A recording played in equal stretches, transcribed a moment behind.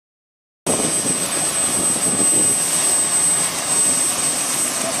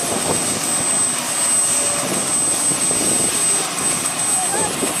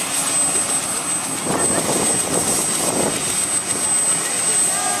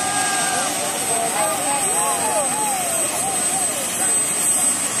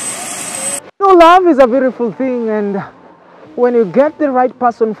love is a beautiful thing, and when you get the right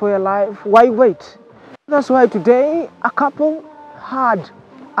person for your life, why wait? That's why today a couple had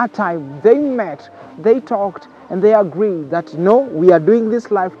a time. They met, they talked, and they agreed that no, we are doing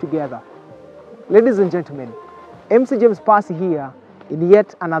this life together. Ladies and gentlemen, MC Jpassi here in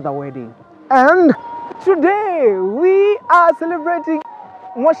yet another wedding. And today we are celebrating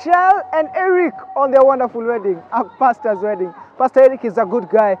Moshell and Eric on their wonderful wedding, a pastor's wedding. Pastor Eric is a good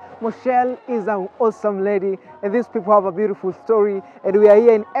guy, Moshell is an awesome lady, and these people have a beautiful story, and we are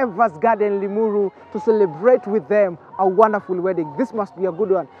here in Evers Garden, Limuru to celebrate with them a wonderful wedding. This must be a good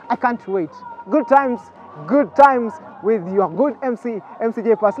one. I can't wait. Good times with your good MC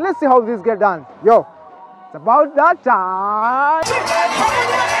Jpassi. Let's see how this get done. Yo, it's about that time.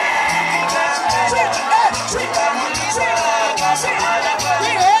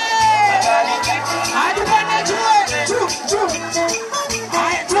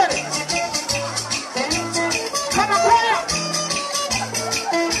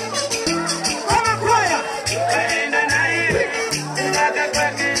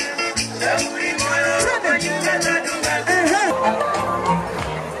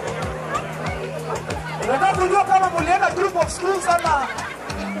 Group of schools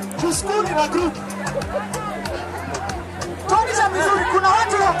to school in a group. Tuonyesha vizuri, kuna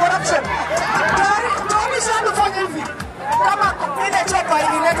watu wa corruption. Tuonyesha tufanye hivi. Kama ile chapa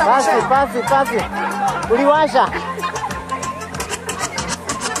ilileta Passi. Uliwasha.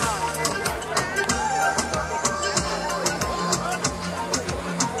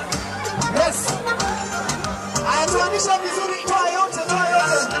 Yes. Tuonyesha vizuri, toa yote.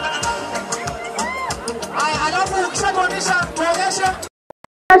 Alafu ukishaonyesha tuonyeshe.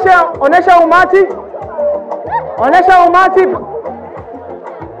 Onesha umati.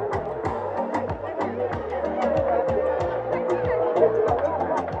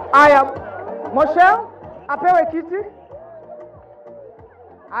 Aya, Moshell apewe kiti.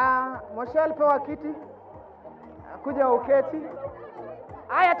 Moshell pewa kiti. Kuja uketi.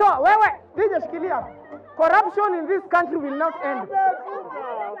 Aya, toa wewe, DJ shikilia. Corruption in this country will not end.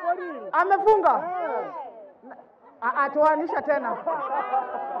 Amefunga. Atoanisha tena.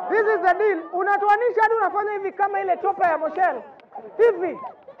 This is the deal. Unatoanisha hadi unafanya hivi kama ile topa ya Moshell. Hivi.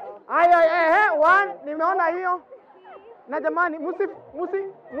 Aya, one, nimeona hiyo. Na jamani,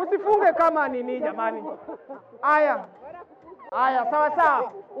 musifunge kama nini jamani. Aya,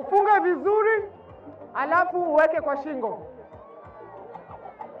 sawa. Ufunge vizuri, alafu uweke kwa shingo.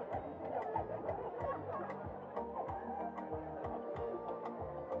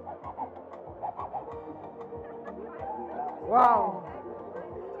 Wow.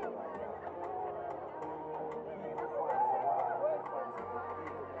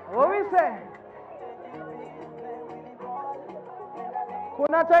 What we say?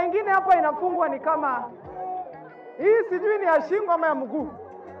 Kuna taa ingine hapa inafungwa ni kama hii, sijui ni ya shingo ama ya mguu.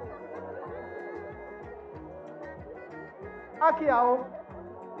 Haki yao.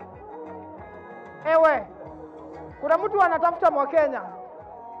 Ewe, kuna mtu anatafuta Mwakenya.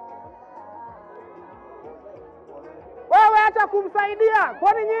 Wewe acha kumsaidia.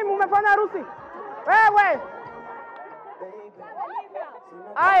 Kwani nyinyi mmefanya harusi? Wewe.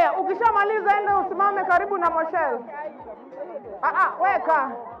 Aya, ukishamaliza ende usimame karibu na Moshell.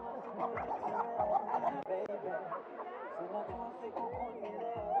 Weka.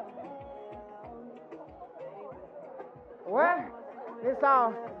 Ni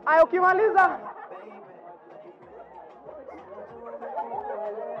sawa. Aya, ukimaliza.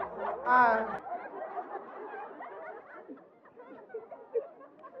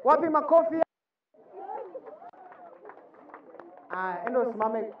 Wapi makofi? Endo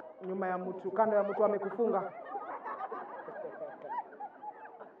usimame nyuma ya mtu, kando ya mtu amekufunga.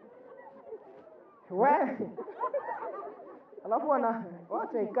 Alafu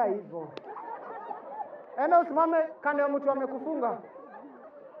wacha ikaa hivyo. Endo usimame kando ya mtu amekufunga.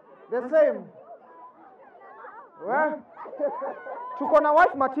 The same. Tuko na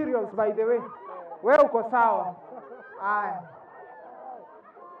white materials by the way. Wewe uko sawa.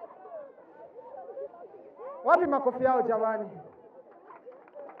 Wapi makofi yao jamani?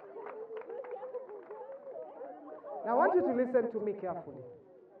 Now I want you to listen to me carefully.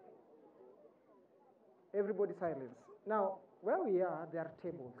 Everybody silence. Now, where we are, there are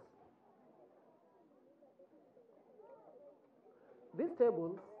tables. These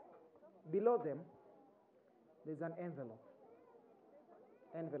tables, below them, there's an envelope.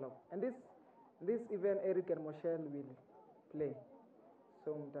 And this even Eric and Moshell will play.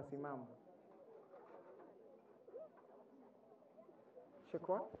 So mtasimama.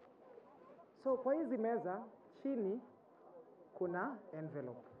 Shekwa. So kwa hizi meza chini kuna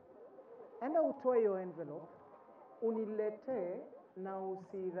envelope. enda utoe hiyo envelope, uniletee na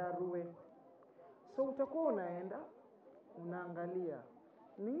usirarue. So utakuwa unaenda, unaangalia,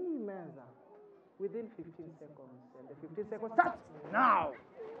 ni hii meza, within 15 seconds. And the 15 seconds starts now.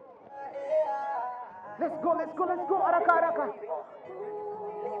 Let's go, haraka, haraka.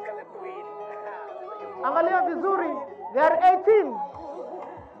 Angalia vizuri, they are 18.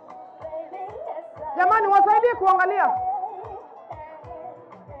 Jamani, wasaidie kuangalia.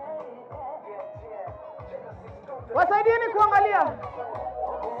 Wasaidieni kuangalia.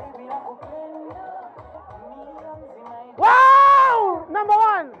 Wow! Number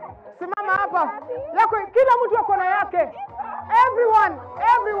 1. Simama hapa. Yako kila mtu ako na yake. Everyone.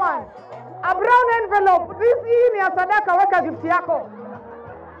 A brown envelope. Hii ni ya sadaka, weka gift yako.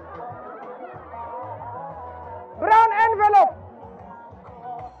 Brown envelope.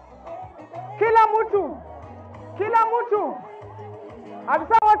 Kila mtu.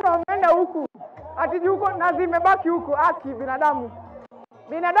 Hata watu wameenda huku. Ati juko na zimebaki huku. Aki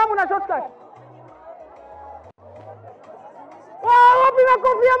binadamu na shortcut. Wow, wapi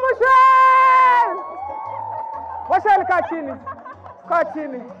makofi ya Moshell? Moshell kaa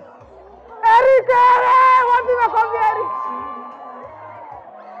chini. Eric, wapi makofi Eric?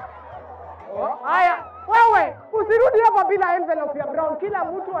 Haya, wewe usirudi hapa bila envelope ya brown. Kila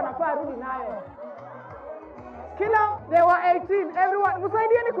mtu anafaa rudi nayo. They were 18. Everyone,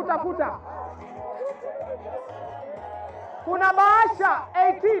 msaidieni kutafuta. Kuna bahasha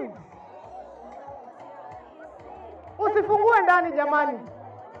 18. Usifungue ndani jamani.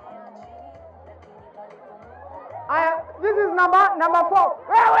 Aya, this is number 4.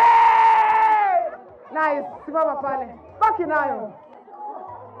 Wewe! Nice, simama pale. Baki nayo.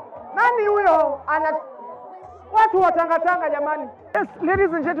 Nani huyo? Watu watangatanga jamani. Yes,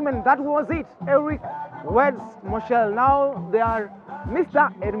 ladies and gentlemen, that was it. Eric, Weds, Moshell. Now they are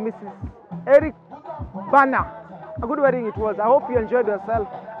Mr. and Mrs. Eric Banner. A good wedding it was. I hope you enjoyed yourself.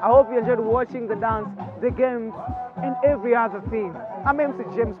 I hope you enjoyed watching the dance, the games, and every other thing. I'm MC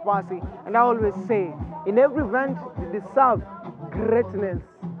Jpassi, and I always say, in every event, you deserve greatness.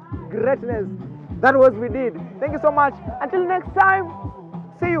 Greatness. That was we did. Thank you so much. Until next time,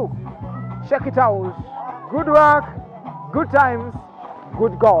 see you. Check it out. Good work, good times,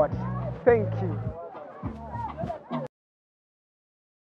 good God. Thank you.